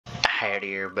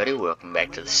Howdy everybody, welcome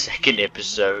back to the second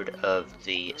episode of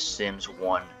the Sims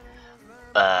 1.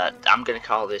 I'm going to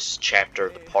call this chapter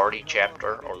the party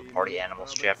chapter, or the party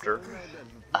animals chapter.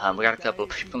 We got a couple of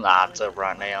people in the hot tub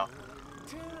right now.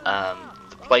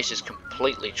 The place is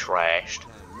completely trashed.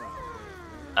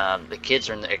 The kids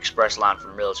are in the express line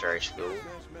from military school.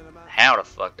 How the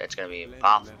fuck that's going to be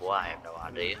impossible, I have no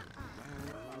idea.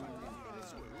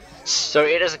 So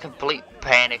it is a complete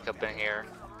panic up in here.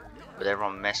 With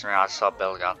everyone messing around. I saw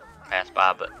Bella got passed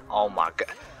by, but oh my god.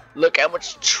 Look how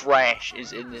much trash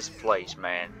is in this place,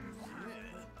 man.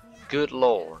 Good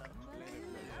lord.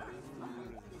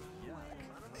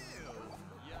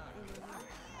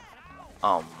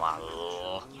 Oh my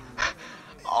lord.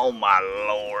 Oh my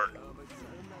lord.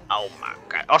 Oh my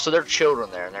god. Also, there are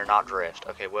children there and they're not dressed.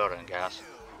 Okay, well done, guys.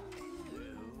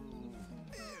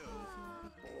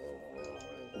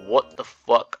 What the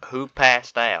fuck? Who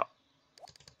passed out?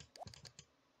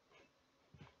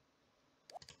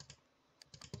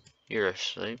 You're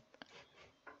asleep.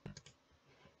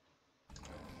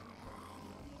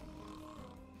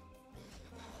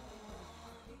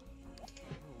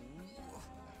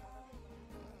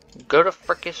 Go to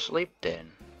frickin' sleep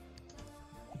then.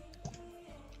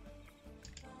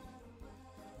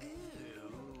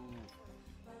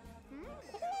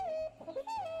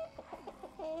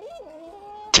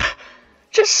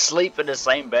 Just sleep in the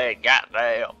same bed,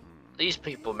 goddamn. These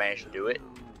people managed to do it.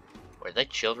 Were they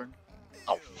children?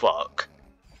 Oh fuck.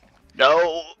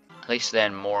 No! At least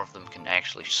then more of them can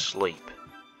actually sleep.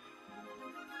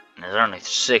 And there's only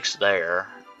 6 there.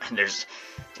 And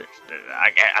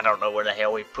I don't know where the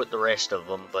hell we put the rest of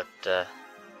them, but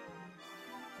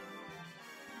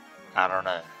I don't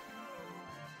know.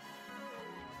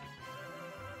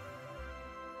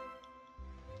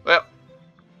 Well,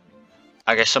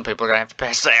 I guess some people are gonna have to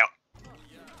pass out.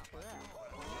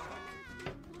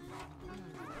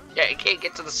 Yeah, you can't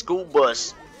get to the school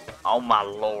bus. Oh my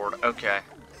lord, okay.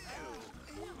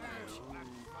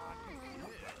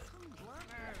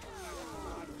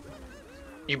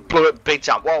 You blew it big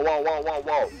time. Whoa, whoa, whoa, whoa,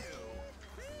 whoa.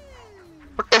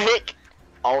 What the heck?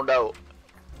 Oh no.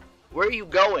 Where are you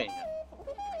going?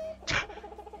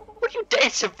 What are you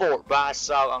dancing for? By a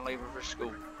song, I'm leaving for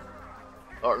school.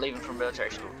 Or leaving from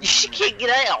military school. She can't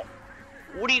get out.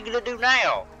 What are you gonna do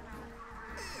now?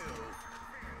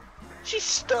 She's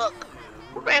stuck.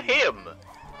 What about him?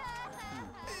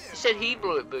 He said he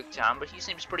blew it big time, but he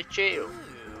seems pretty chill.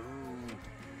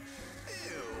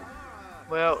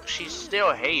 Well, she's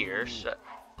still here, so...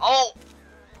 Oh!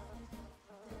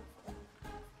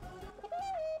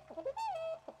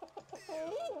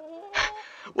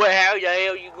 Well, how the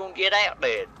hell you gonna get out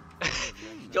then?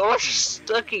 Y'all are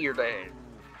stuck here then.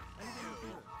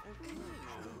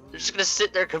 They're just gonna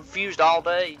sit there confused all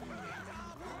day.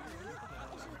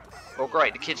 Well,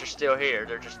 great, the kids are still here.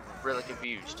 They're just really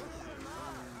confused.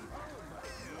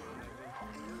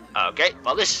 Okay,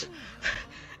 well this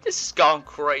has gone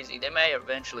crazy. They may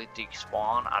eventually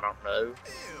despawn. I don't know.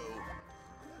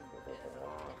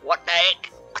 What the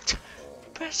heck?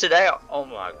 Pass it out. Oh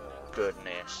my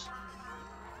goodness.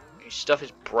 Stuff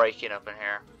is breaking up in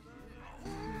here.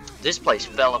 This place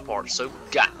fell apart so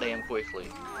goddamn quickly.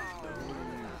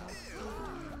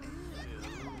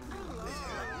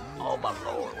 Oh my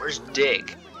lord, where's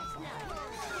Dick?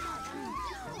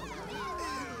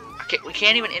 We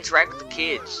can't even interact with the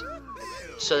kids.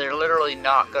 So they're literally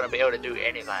not gonna be able to do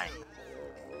anything.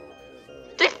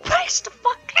 They passed the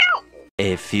fuck out!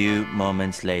 A few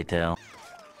moments later.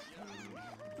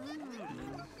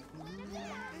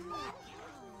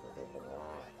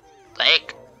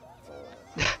 Dick.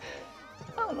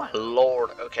 Oh my lord,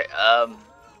 okay,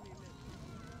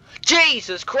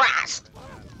 Jesus Christ!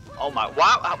 Oh my,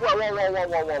 wow,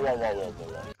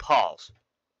 whoa. Pause.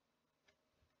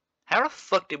 How the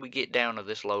fuck did we get down to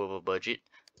this low of a budget?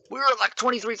 We were at like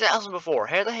 23,000 before.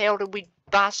 How the hell did we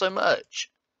buy so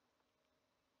much?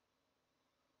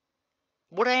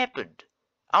 What happened?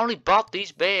 I only bought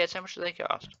these beds. How much do they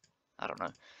cost? I don't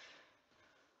know.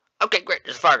 Okay, great.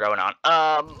 There's a fire going on.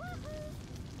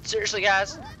 Seriously,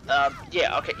 guys?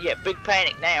 Yeah, okay, yeah, big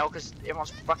panic now, because everyone's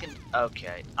fucking...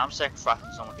 Okay, I'm sacrificing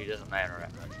someone who doesn't matter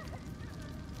that much.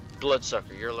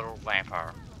 Bloodsucker, you're a little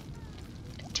vampire.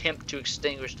 Attempt to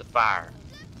extinguish the fire.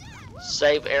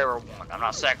 Save everyone. I'm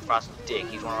not sacrificing Dick.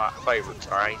 He's one of my favorites.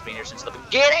 Alright, he's been here since the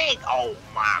beginning. Oh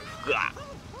my god.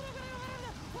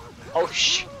 Oh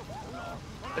shit.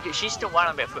 Okay, she's still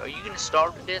whining about food. Are you gonna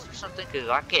starve to death or something? Because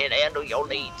I can't handle your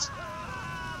needs.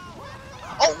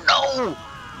 Oh no!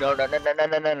 No,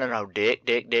 Dick.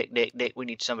 We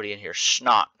need somebody in here.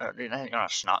 Snot. You're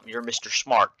not Snot. You're Mr.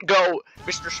 Smart. Go!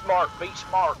 Mr. Smart. Be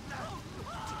smart.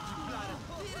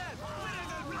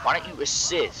 Why don't you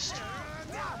assist?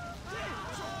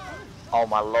 Oh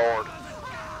my lord.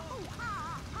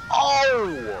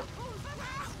 Oh!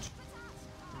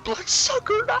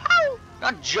 Bloodsucker, no!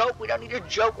 Not joke, we don't need a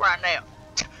joke right now.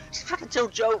 Just trying to tell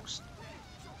jokes.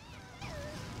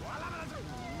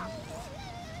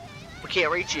 We can't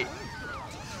reach it.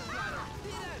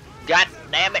 God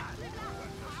damn it.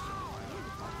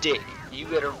 Dick, you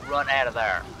better run out of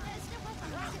there.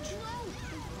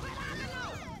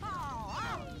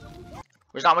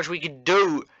 There's not much we can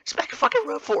do. Just make a fucking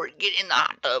run for it. Get in the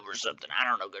hot tub or something. I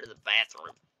don't know, go to the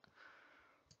bathroom.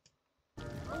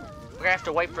 We're gonna have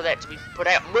to wait for that to be put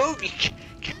out. Move, you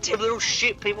goddamn little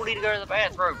shit. People need to go to the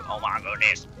bathroom. Oh my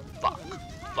goodness. Fuck.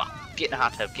 Fuck. Get in the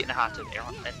hot tub. Get in the hot tub.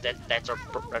 That's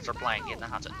our plan. Get in the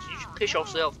hot tub. You should piss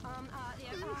yourself.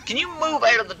 Can you move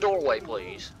out of the doorway,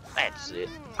 please? That's it.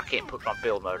 I can't put my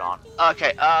build mode on.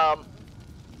 Okay,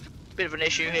 bit of an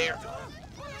issue here.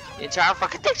 The entire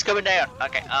fucking thing's coming down.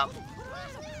 Okay,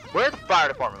 where's the fire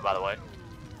department, by the way?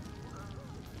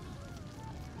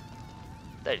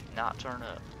 They did not turn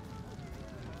up.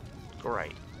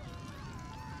 Great.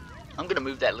 I'm gonna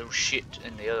move that little shit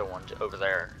in the other one to over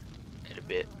there in a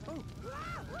bit.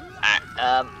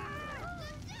 Alright,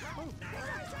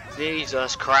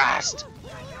 Jesus Christ.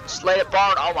 Sled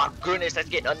barn, oh my goodness, that's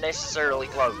getting unnecessarily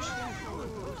close.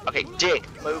 Okay, Dick,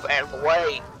 move out of the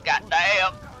way.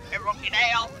 Goddamn. Everyone get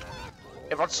out.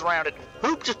 Everyone's surrounded.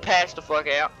 Who just passed the fuck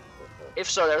out? If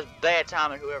so, that was bad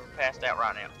timing, whoever passed out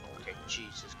right now. Okay,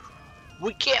 Jesus Christ.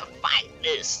 We can't fight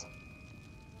this.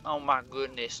 Oh my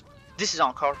goodness. This is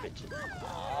on carpet.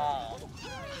 Oh,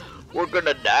 we're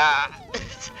gonna die.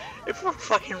 If we're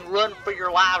fucking run for your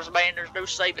lives, man, there's no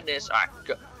saving this. Alright,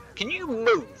 go. Can you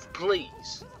move,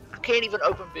 please? I can't even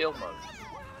open build mode.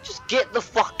 Just get the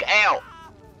fuck out.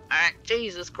 Alright,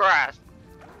 Jesus Christ.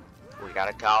 We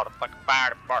gotta call the fucking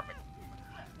fire department.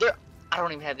 I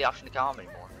don't even have the option to call them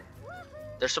anymore.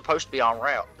 They're supposed to be on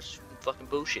route. It's fucking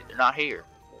bullshit. They're not here.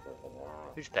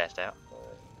 Who's passed out?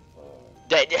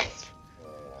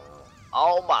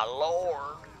 Oh my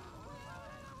lord.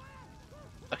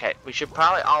 Okay, we should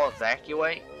probably all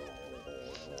evacuate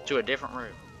to a different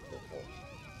room.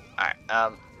 Alright,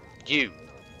 you,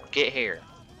 get here.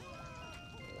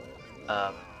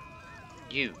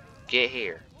 You, get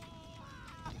here.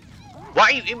 Why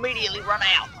you immediately run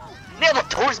out? Now the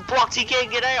door's blocked, he can't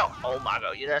get out. Oh my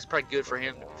god, yeah, that's pretty good for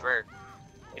him, to be fair.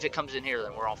 If it comes in here,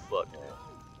 then we're all fucked.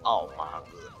 Oh my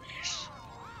goodness.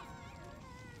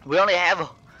 We only have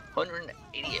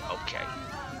 180, okay.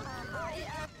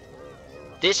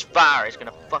 This fire is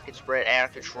gonna fucking spread out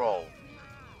of control.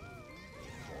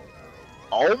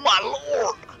 Oh my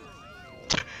lord!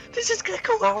 This is gonna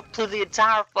go out to the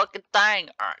entire fucking thing.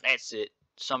 Alright, that's it.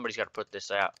 Somebody's gotta put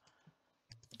this out.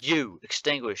 You,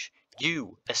 extinguish.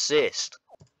 You, assist.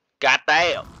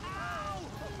 Goddamn.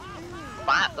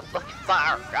 Fight the fucking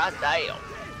fire. Goddamn.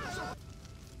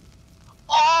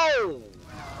 Oh!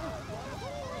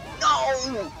 No!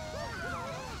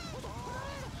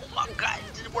 Oh my god,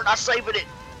 we're not saving it.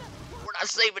 We're not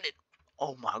saving it.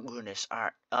 Oh my goodness.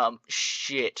 Alright,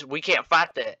 shit. We can't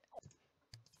fight that.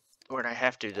 We're gonna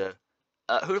have to, though.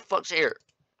 Who the fuck's here?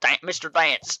 Mr.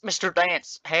 Dance. Mr.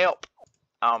 Dance, help.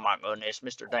 Oh my goodness,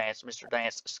 Mr. Dance,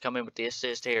 let's come in with the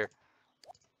assist here.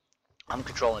 I'm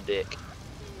controlling Dick.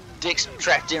 Dick's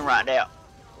trapped in right now.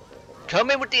 Come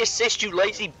in with the assist, you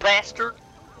lazy bastard.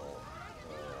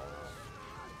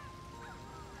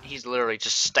 He's literally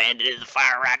just standing in the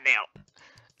fire right now.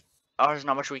 Oh, there's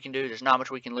not much we can do. There's not much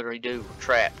we can literally do. We're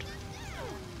trapped.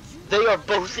 They are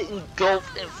both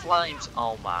engulfed in flames.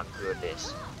 Oh my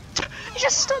goodness. He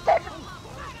just stood there.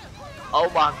 Oh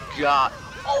my god.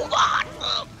 Oh god!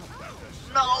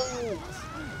 No!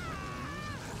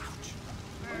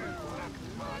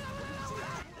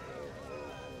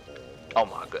 Oh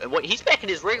my god! Wait, he's back in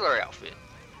his regular outfit.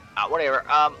 Whatever.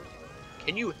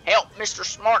 Can you help, Mr.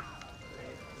 Smart?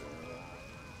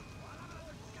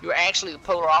 You're actually the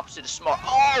polar opposite of smart.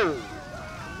 Oh!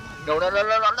 No!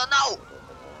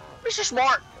 Mr.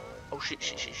 Smart! Oh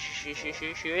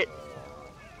shit!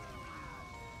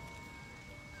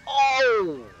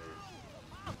 Oh!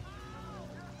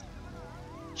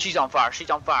 She's on fire.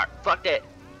 Fuck that.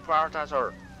 Prioritize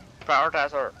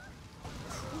her.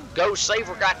 Go save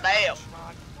her, goddamn.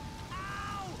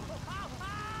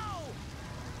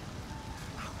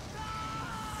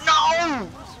 No!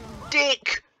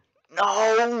 Dick!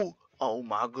 No! Oh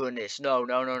my goodness. No,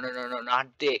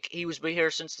 not Dick. He was been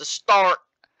here since the start.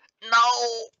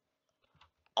 No!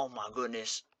 Oh my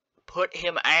goodness. Put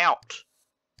him out.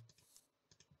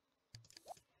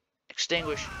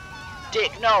 Extinguish.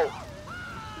 Dick, no!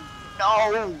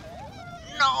 No!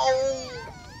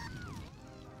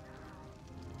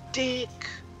 dick.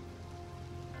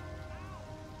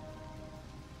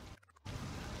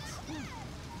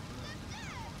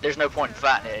 There's no point in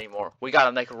fighting it anymore. We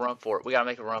gotta make a run for it. We gotta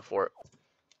make a run for it.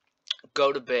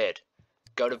 Go to bed.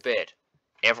 Go to bed.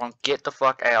 Everyone get the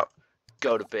fuck out.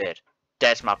 Go to bed.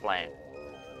 That's my plan.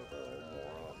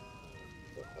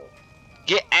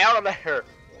 Get out of there.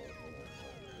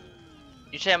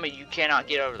 You tell me you cannot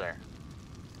get over there.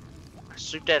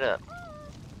 Sweep that up.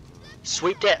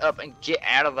 Sweep that up and get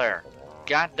out of there.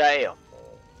 God damn.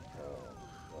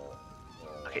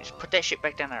 Okay, just put that shit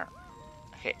back down there.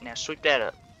 Okay, now sweep that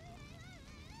up.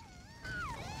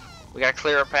 We gotta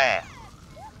clear a path.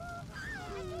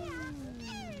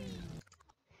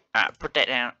 Alright, put that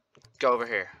down. Go over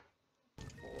here.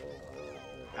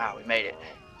 Ah, we made it.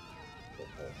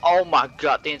 Oh my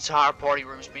god, the entire party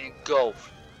room's been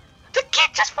engulfed. The kid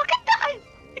just fucking died!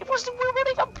 We weren't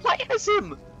even playing as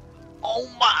him! Oh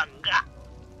my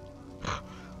god!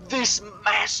 This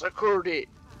massacred it!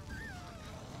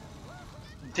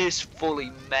 This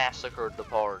fully massacred the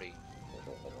party.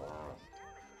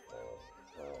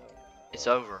 It's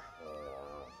over.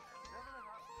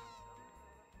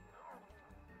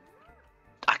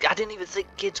 I didn't even think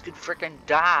kids could freaking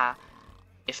die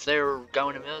if they were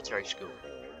going to military school.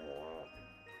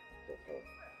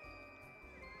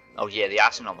 Oh yeah, the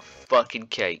icing on the fucking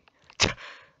cake.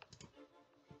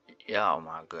 Yeah, oh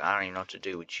my god, I don't even know what to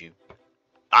do with you.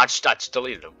 I just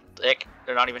deleted them. Heck,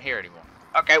 they're not even here anymore.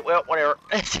 Okay, well, whatever.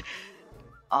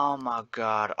 Oh my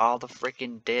god, all the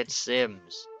freaking dead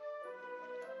Sims.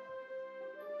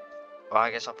 Well,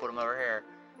 I guess I'll put them over here.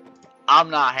 I'm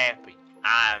not happy.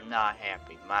 I'm not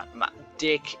happy. My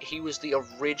Dick, he was the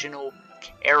original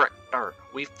character.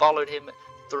 We followed him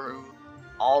through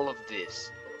all of this.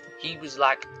 He was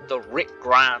like the Rick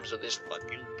Grimes of this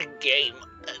fucking game.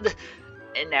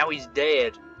 And now he's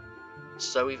dead.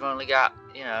 So we've only got,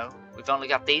 you know, we've only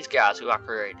got these guys who I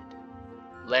created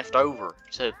left over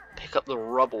to pick up the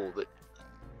rubble that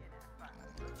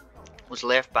was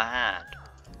left behind.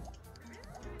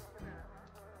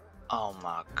 Oh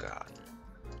my god.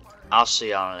 I'll see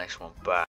y'all on the next one. Bye.